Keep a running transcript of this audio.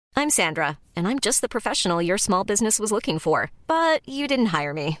I'm Sandra, and I'm just the professional your small business was looking for. But you didn't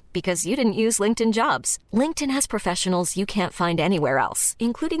hire me because you didn't use LinkedIn Jobs. LinkedIn has professionals you can't find anywhere else,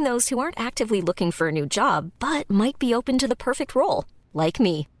 including those who aren't actively looking for a new job, but might be open to the perfect role, like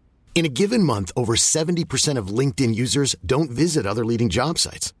me. In a given month, over 70% of LinkedIn users don't visit other leading job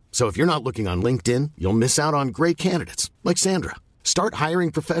sites. So if you're not looking on LinkedIn, you'll miss out on great candidates like Sandra. Start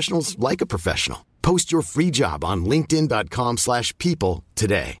hiring professionals like a professional. Post your free job on linkedin.com/people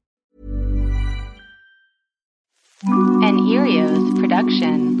today. An Erios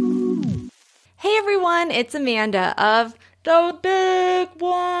production. Hey everyone, it's Amanda of The Big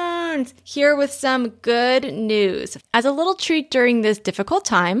Ones, here with some good news. As a little treat during this difficult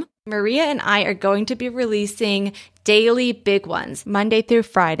time, Maria and I are going to be releasing daily Big Ones, Monday through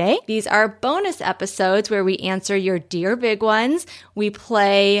Friday. These are bonus episodes where we answer your Dear Big Ones. We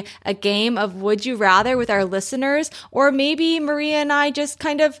play a game of Would You Rather with our listeners, or maybe Maria and I just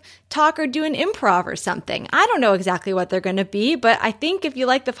kind of talk or do an improv or something. I don't know exactly what they're going to be, but I think if you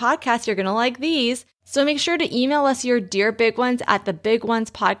like the podcast, you're going to like these. So make sure to email us your Dear Big Ones at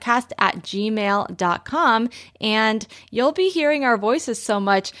thebigOnespodcast@gmail.com, and you'll be hearing our voices so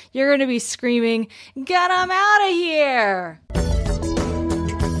much, you're going to be screaming, "Get them out of here!"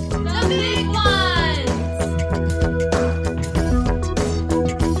 The Big Ones!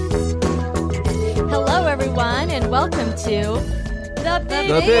 Hello, everyone, and welcome to The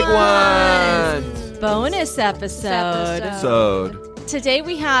Big Ones! Bonus episode. Today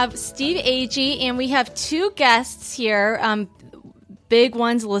we have Steve Agee, and we have two guests here, Big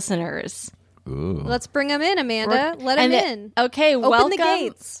Ones listeners. Ooh. Let's bring them in, Amanda. Let them in. Okay, Open welcome. the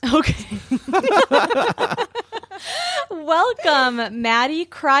gates. Okay. Welcome, Maddy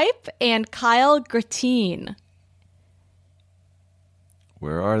Kripe and Kyle Gratine.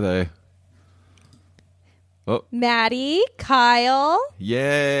 Where are they? Oh, Maddy, Kyle.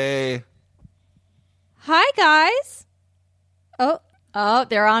 yay! Hi, guys. Oh,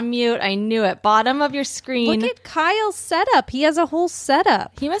 they're on mute. I knew it. Bottom of your screen. Look at Kyle's setup. He has a whole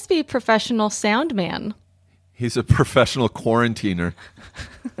setup. He must be a professional sound man. He's a professional quarantiner.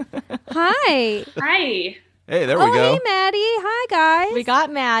 Hi. Hi. Hey, there we go. Hey, Maddy. Hi, guys. We got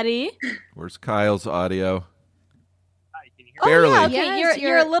Maddy. Where's Kyle's audio? Hi, can you hear me? Barely. Oh, yeah, okay. Yes,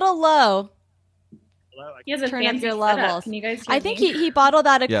 you're a little low. Hello? He has a Turn up fancy your setup. levels. Can you guys hear I think me? he bottled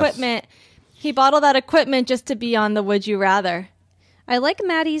that Yes. equipment. He bottled that equipment just to be on the Would You Rather. I like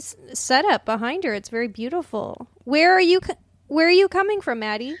Maddie's setup behind her. It's very beautiful. Where are you coming from,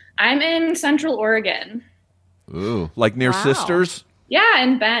 Maddy? I'm in Central Oregon. Ooh, like near Wow. Sisters? Yeah,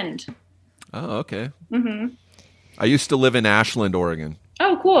 in Bend. Oh, okay. Mm-hmm. I used to live in Ashland, Oregon.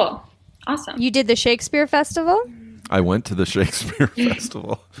 Oh, cool. Awesome. You did the Shakespeare Festival? I went to the Shakespeare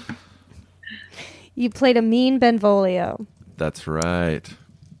Festival. You played a mean Benvolio. That's right.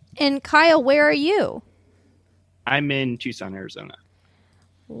 And Kyle, where are you? I'm in Tucson, Arizona.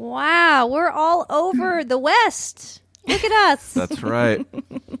 Wow, we're all over the West. Look at us. That's right.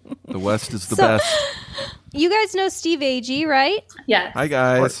 The West is the So- best. You guys know Steve Agee, right? Yes. Hi,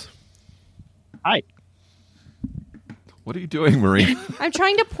 guys. Hi. What are you doing, Marie? I'm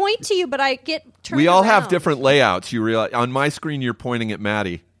trying to point to you, but I get turned We all have around. different layouts. You realize on my screen you're pointing at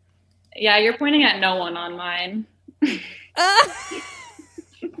Maddy. Yeah, you're pointing at no one on mine.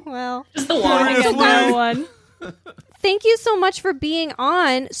 Well, Just the wall. Just No one. thank you so much for being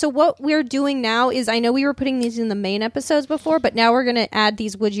on. So what we're doing now is, I know we were putting these in the main episodes before, but now we're going to add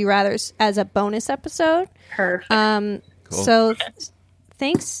these Would You Rathers as a bonus episode. Perfect. Cool. So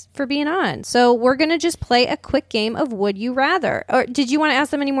thanks for being on. So we're going to just play a quick game of Would You Rather. Or did you want to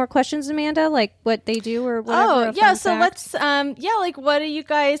ask them any more questions, Amanda? Like what they do or whatever? Oh, a yeah. fun So fact? let's, like, what do you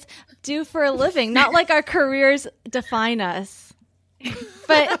guys do for a living? Not like our careers define us.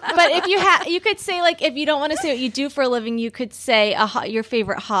 But if you could say, like, if you don't want to say what you do for a living, you could say your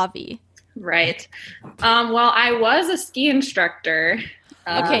favorite hobby. Right. Well, I was a ski instructor.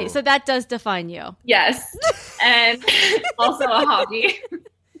 Okay, so that does define you. Yes. And also a hobby.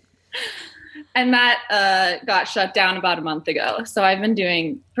 And that got shut down about a month ago. So I've been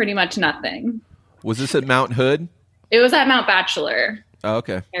doing pretty much nothing. Was this at Mount Hood? It was at Mount Bachelor Oh,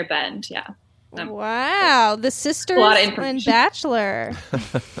 okay. near Bend. Yeah. Wow, the sisters A lot of and information. Bachelor.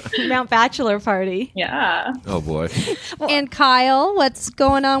 Mount Bachelor Party. Yeah. Oh, boy. And Kyle, what's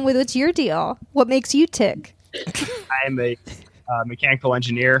going on with what's your deal? What makes you tick? I am a mechanical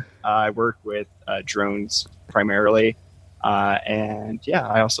engineer. I work with drones primarily. And yeah,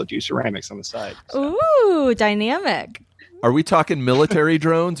 I also do ceramics on the side. So. Ooh, dynamic. Are we talking military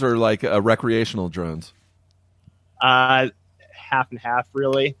drones or like recreational drones? Half and half,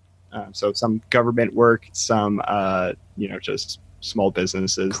 really. So some government work, some, just small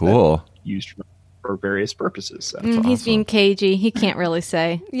businesses Cool. that use drones for various purposes. So. He's being cagey. He can't really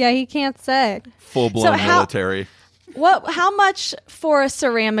say. Yeah, he can't say. Full-blown military. How much for a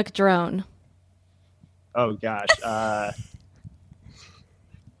ceramic drone? Oh gosh,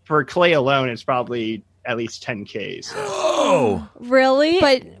 for clay alone, it's probably at least 10K. So. Oh, Really?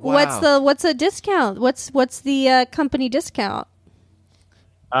 But Wow. what's a discount? What's the company discount?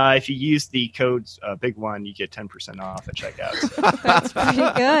 If you use the codes Big One, you get 10% off at checkout. So. That's pretty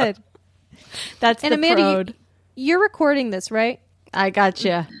good. That's And the Amanda, code. You're recording this, right? I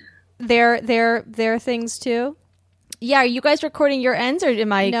gotcha. Their things too. Yeah, are you guys recording your ends, or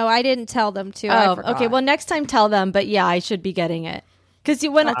am I? No, I didn't tell them to. I Oh, forgot. okay. Well, next time tell them. But yeah, I should be getting it because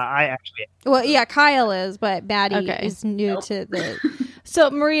you when. I actually. Well, yeah, Kyle is, but Maddy Okay. is new to the. So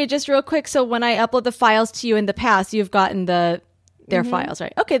Maria, just real quick. So when I upload the files to you in the past, you've gotten their files,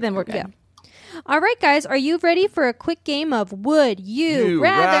 right? Okay, then we're good. Yeah. All right, guys, are you ready for a quick game of Would You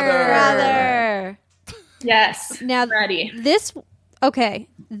Rather? Rather. Yes. Now, Ready. this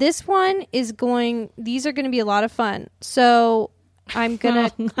one is these are going to be a lot of fun. So I'm going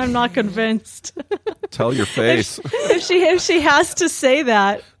to. I'm not convinced. tell your face. if she has to say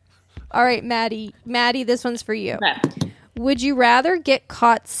that. All right, Maddy, this one's for you. Okay. Would you rather get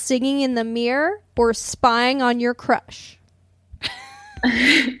caught singing in the mirror or spying on your crush?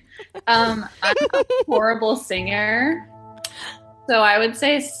 I'm a horrible singer, so I would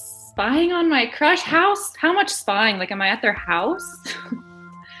say spying on my crush. How much spying? Like, am I at their house?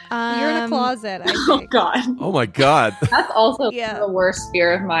 You're in a closet, I Oh think. God, Oh my God. that's also Yeah. the worst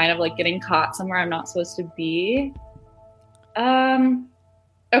fear of mine, of like getting caught somewhere I'm not supposed to be.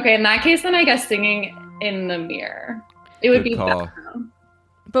 Okay, in that case, then I guess singing in the mirror. It would Good be call. better.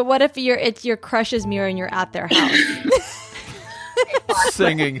 But what if it's your crush's mirror and you're at their house?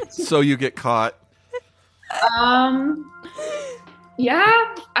 Singing so you get caught.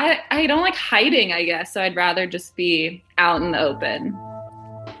 Yeah, I don't like hiding, I guess, so I'd rather just be out in the open.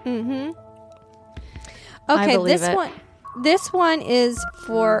 Mm-hmm. I Okay, believe this it. This one is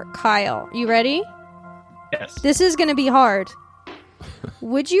for Kyle. You ready? Yes. This is going to be hard.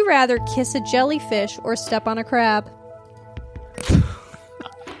 Would you rather kiss a jellyfish or step on a crab?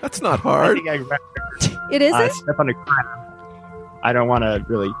 That's not I hard. think I'd rather It isn't? step on a crab. I don't want to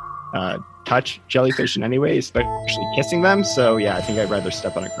really touch jellyfish in any way, especially kissing them. So yeah, I think I'd rather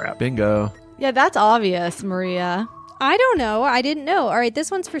step on a crab. Bingo. Yeah, that's obvious, Maria. I don't know. I didn't know. All right, this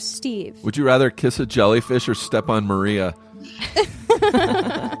one's for Steve. Would you rather kiss a jellyfish or step on Maria?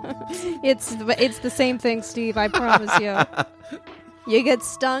 It's the same thing, Steve. I promise you. You get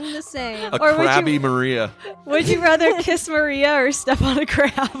stung the same. A Or would you- crabby Maria. Would you rather kiss Maria or step on a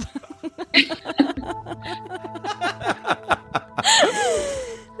crab?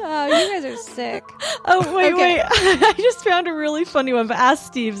 Oh, you guys are sick. Oh, wait, Okay. wait. I just found a really funny one, but ask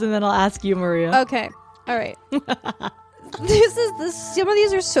Steve's and then I'll ask you, Maria. Okay. All right. Some of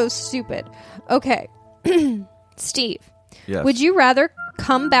these are so stupid. Okay. Steve, Yes. would you rather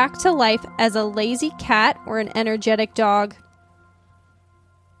come back to life as a lazy cat or an energetic dog?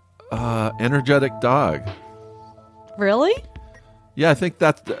 Energetic dog. Really? Yeah, I think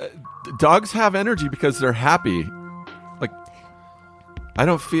that dogs have energy because they're happy. Like,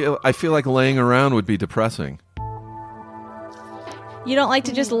 I feel like laying around would be depressing. You don't like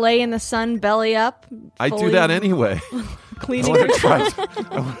to just lay in the sun, belly up? I do fully that anyway. Cleaning I your want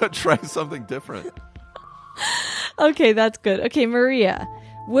to try something different. Okay, that's good. Okay, Maria.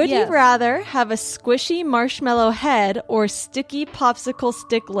 Would Yes. you rather have a squishy marshmallow head or sticky popsicle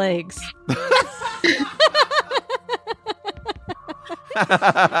stick legs?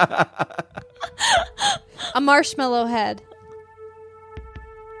 A marshmallow head.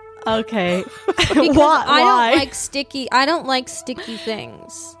 Okay. Because Why? I don't like sticky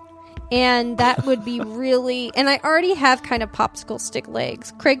things. And that would be really, and I already have kind of popsicle stick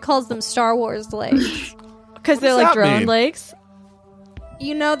legs. Craig calls them Star Wars legs. Because they're does like that drone mean? legs?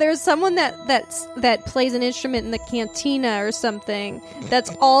 You know, there's someone that plays an instrument in the cantina or something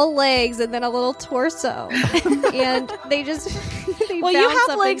that's all legs and then a little torso. And they just they Well, you bounce have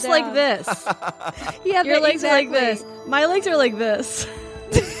up legs and like down. this. Yeah, Your legs are like exactly. this. My legs are like this.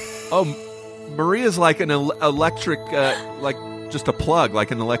 Oh, Maria's like an electric, like just a plug, like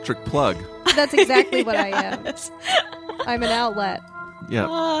an electric plug. That's exactly what I am. Yes. I'm an outlet.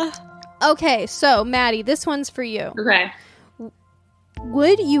 Yeah. Okay, so Maddy, this one's for you. Okay.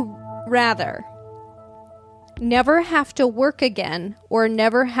 Would you rather never have to work again or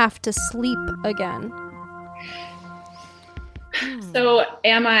never have to sleep again? So,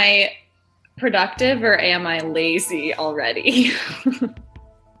 am I productive or am I lazy already?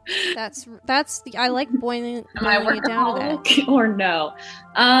 That's I like boiling Am I it down to that. workaholic or no?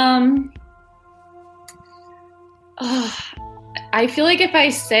 I feel like if I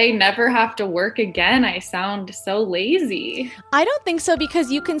say never have to work again, I sound so lazy. I don't think so,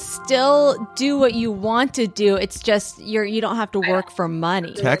 because you can still do what you want to do. It's just you don't have to work for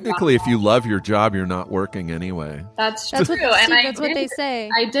money. Technically, if you love your job, you're not working anyway. That's true. That's what they say.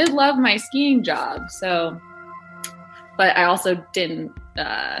 I did love my skiing job, but I also didn't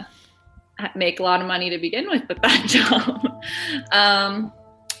make a lot of money to begin with that job.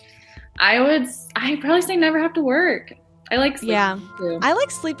 I'd probably say never have to work. I like sleeping too. I like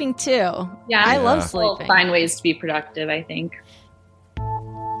sleeping too. Yeah, I love sleeping. We'll find ways to be productive, I think.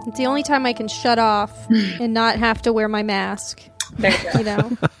 It's the only time I can shut off and not have to wear my mask. There you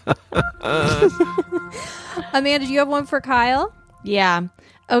go. Amanda, do you have one for Kyle? Yeah.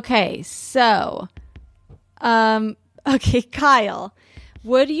 Okay, so Kyle,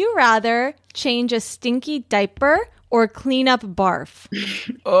 would you rather change a stinky diaper or clean up barf?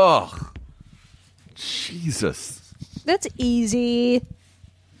 Ugh. Jesus. That's easy.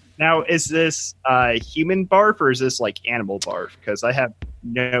 Now, is this human barf or is this like animal barf? Because I have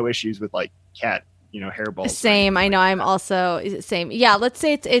no issues with like cat, hairballs. Same. I know. I'm also same. Yeah. Let's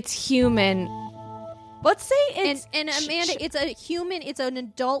say it's human. Let's say it's and Amanda, it's a human. It's an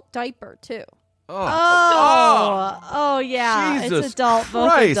adult diaper too. Oh yeah. Jesus it's adult. Christ.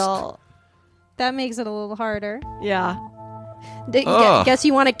 Both adult. That makes it a little harder. Yeah. Guess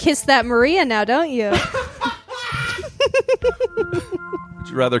you want to kiss that Maria now, don't you? Would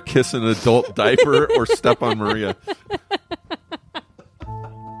you rather kiss an adult diaper or step on Maria?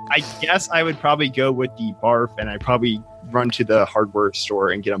 I guess I would probably go with the barf, and I'd probably run to the hardware store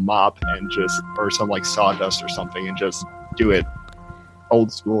and get a mop or some like sawdust or something, and just do it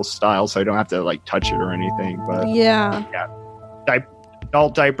old school style, so I don't have to like touch it or anything. But yeah.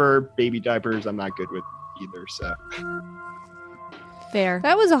 Adult diaper, baby diapers, I'm not good with either. So fair.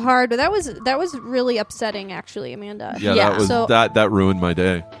 That was that was really upsetting, actually, Amanda. Yeah. That ruined my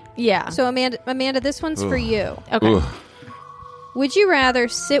day. Yeah. So Amanda, this one's for you. Okay. Ugh. Would you rather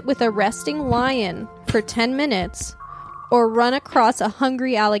sit with a resting lion for 10 minutes or run across a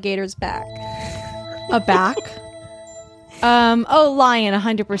hungry alligator's back? A back? Lion,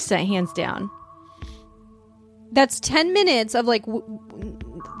 100%, hands down. That's 10 minutes of like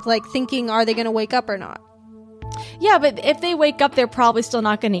thinking, are they going to wake up or not? Yeah, but if they wake up, they're probably still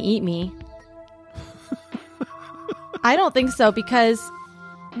not going to eat me. I don't think so because,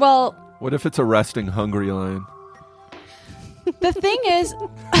 well... What if it's a resting hungry lion? The thing is...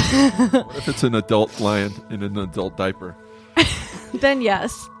 What if it's an adult lion in an adult diaper? Then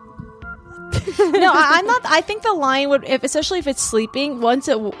yes. No, I'm not... I think the lion would, especially if it's sleeping, once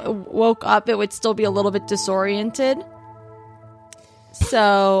it woke up, it would still be a little bit disoriented.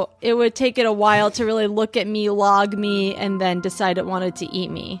 So it would take it a while to really look at me, log me, and then decide it wanted to eat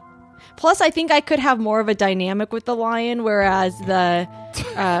me. Plus, I think I could have more of a dynamic with the lion, whereas the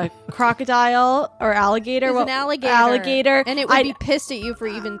crocodile or alligator... It's an alligator. And it would be pissed at you for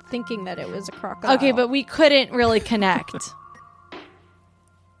even thinking that it was a crocodile. Okay, but we couldn't really connect.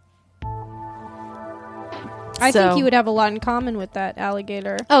 I think you would have a lot in common with that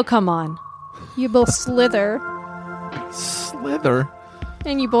alligator. Oh, come on. You both slither. Slither?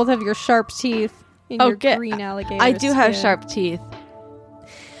 And you both have your sharp teeth in your green alligator I do have skin. sharp teeth.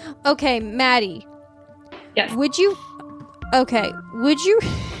 Okay, Maddy. Yes. Would you...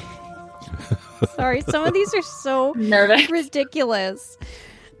 Sorry, some of these are so nervous, ridiculous.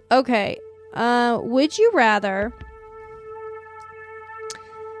 Okay. Would you rather...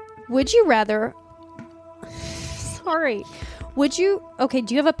 Sorry. Would you... Okay,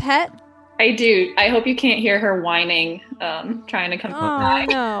 do you have a pet? I do. I hope you can't hear her whining, trying to come back.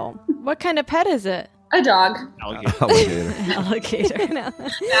 Oh, no. What kind of pet is it? A dog. Alligator. Alligator. No,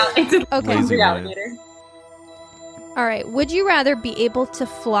 it's a Okay. hungry alligator. All right. Would you rather be able to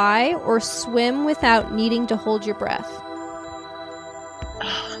fly or swim without needing to hold your breath?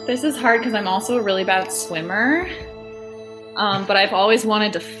 This is hard because I'm also a really bad swimmer. But I've always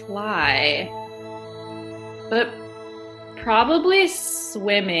wanted to fly. But probably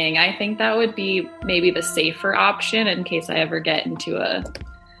swimming. I think that would be maybe the safer option in case I ever get into a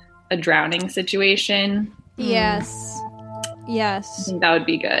drowning situation. Yes. I Yes. think that would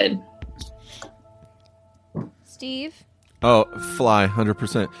be good. Steve? Oh, fly,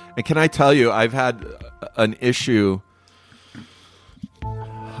 100%. And can I tell you, I've had an issue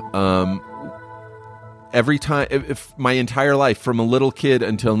every time, if my entire life, from a little kid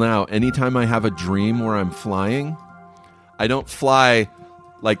until now, anytime I have a dream where I'm flying, I don't fly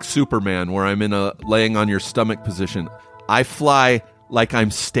like Superman, where I'm in a laying on your stomach position. I fly like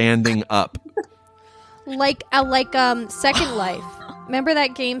I'm standing up. Like Second Life. Remember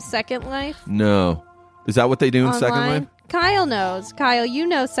that game Second Life? No. Is that what they do in Second Online? Life? Kyle knows. Kyle, you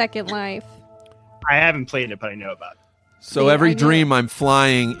know Second Life. I haven't played it, but I know about it. So See, every I knew dream I'm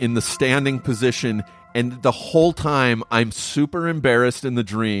flying in the standing position, and the whole time I'm super embarrassed in the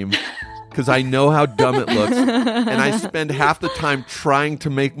dream because I know how dumb it looks, and I spend half the time trying to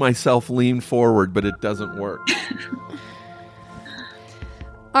make myself lean forward, but it doesn't work.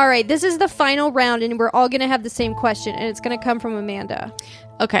 All right, this is the final round, and we're all going to have the same question, and it's going to come from Amanda.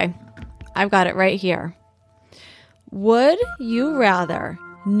 Okay, I've got it right here. Would you rather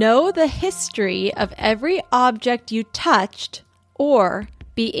know the history of every object you touched or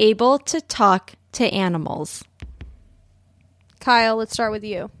be able to talk to animals? Kyle, let's start with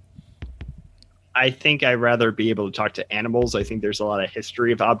you. I think I'd rather be able to talk to animals. I think there's a lot of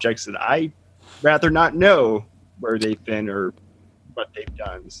history of objects that I'd rather not know where they've been or what they've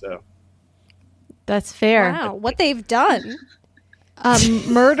done. So That's fair. Wow, what they've done.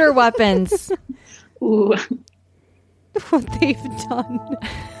 Murder weapons. Ooh. What they've done.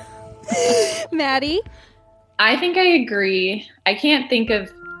 Maddy? I think I agree. I can't think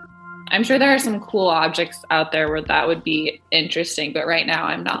of. I'm sure there are some cool objects out there where that would be interesting, but right now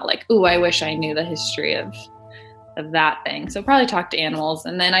I'm not like, ooh, I wish I knew the history of that thing. So probably talk to animals,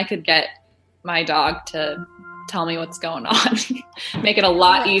 and then I could get my dog to tell me what's going on. Make it a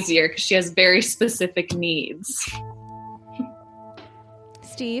lot easier because she has very specific needs.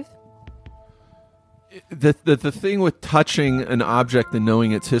 Steve? The thing with touching an object and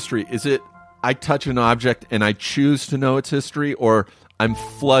knowing its history, is it I touch an object and I choose to know its history, or I'm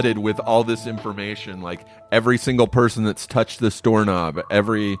flooded with all this information, like every single person that's touched this doorknob,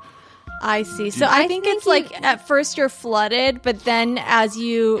 every... I see. So I think it's like at first you're flooded, but then as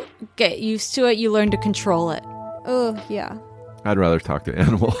you get used to it, you learn to control it. Oh, yeah. I'd rather talk to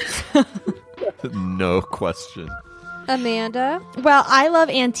animals. No question. Amanda? Well, I love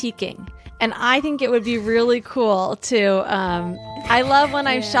antiquing. And I think it would be really cool to, I love when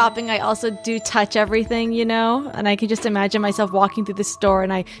I'm shopping, I also do touch everything, you know? And I can just imagine myself walking through the store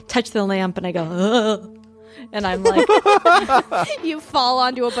and I touch the lamp and I go, ugh. And I'm like... You fall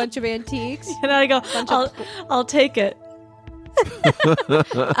onto a bunch of antiques. And I go, I'll take it.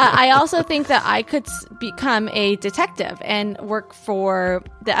 I also think that I could become a detective and work for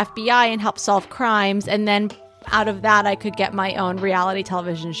the FBI and help solve crimes. And then out of that, I could get my own reality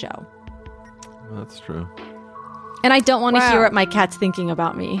television show. That's true. And I don't want to hear what my cat's thinking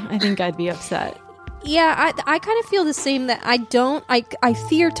about me. I think I'd be upset. Yeah, I kind of feel the same, that I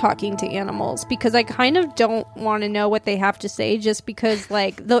fear talking to animals because I kind of don't want to know what they have to say, just because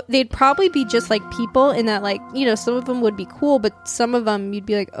like they'd probably be just like people in that, like, you know, some of them would be cool, but some of them you'd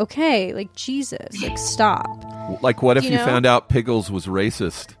be like, okay, like Jesus, like stop. Like what if you found out Piggles was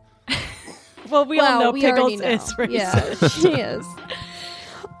racist? Well, we all know Piggles is racist. Yeah, she is.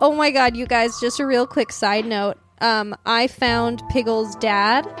 Oh my God, you guys, just a real quick side note. I found Piggles'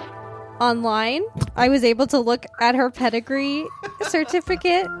 dad online. I was able to look at her pedigree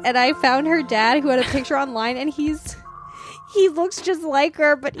certificate, and I found her dad, who had a picture online, and he looks just like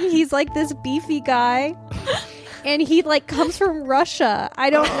her, but he's like this beefy guy. And he like comes from Russia. I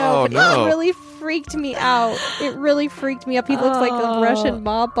don't know, but it really freaked me out. It really freaked me up. He looks like a Russian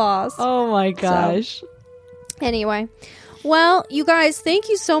mob boss. Oh my gosh. So, anyway. Well, you guys, thank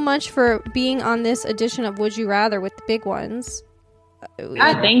you so much for being on this edition of Would You Rather with the big ones.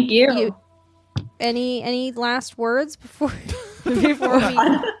 Thank you. Any last words before we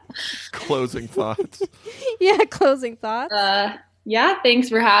Closing thoughts. Yeah, closing thoughts. Yeah, thanks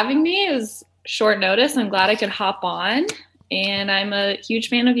for having me. It was short notice. I'm glad I could hop on, and I'm a huge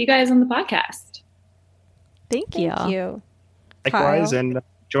fan of you guys on the podcast. Thank you. Likewise, Kyle. and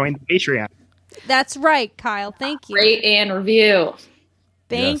join the Patreon. That's right, Kyle. Thank you. Rate and review.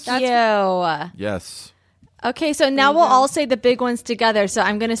 Thank Yes. you. Yes. Okay, so now we'll all say the big ones together. So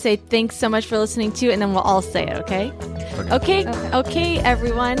I'm going to say thanks so much for listening to, and then we'll all say it, okay? Okay,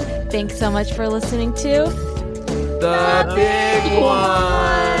 everyone. Thanks so much for listening to The Big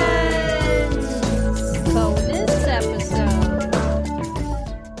One. Bonus episode.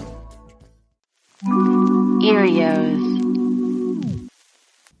 Erios.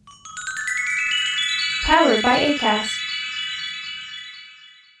 Powered by Acast.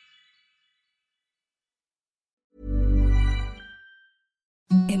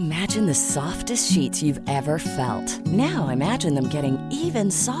 Imagine the softest sheets you've ever felt. Now imagine them getting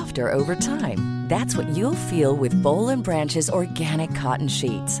even softer over time. That's what you'll feel with Boll & Branch's organic cotton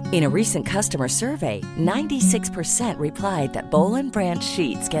sheets. In a recent customer survey, 96% replied that Boll & Branch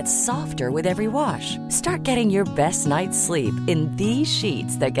sheets get softer with every wash. Start getting your best night's sleep in these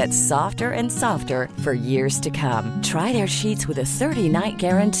sheets that get softer and softer for years to come. Try their sheets with a 30-night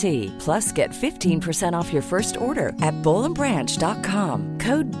guarantee. Plus, get 15% off your first order at bollandbranch.com.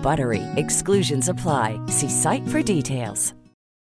 Code BUTTERY. Exclusions apply. See site for details.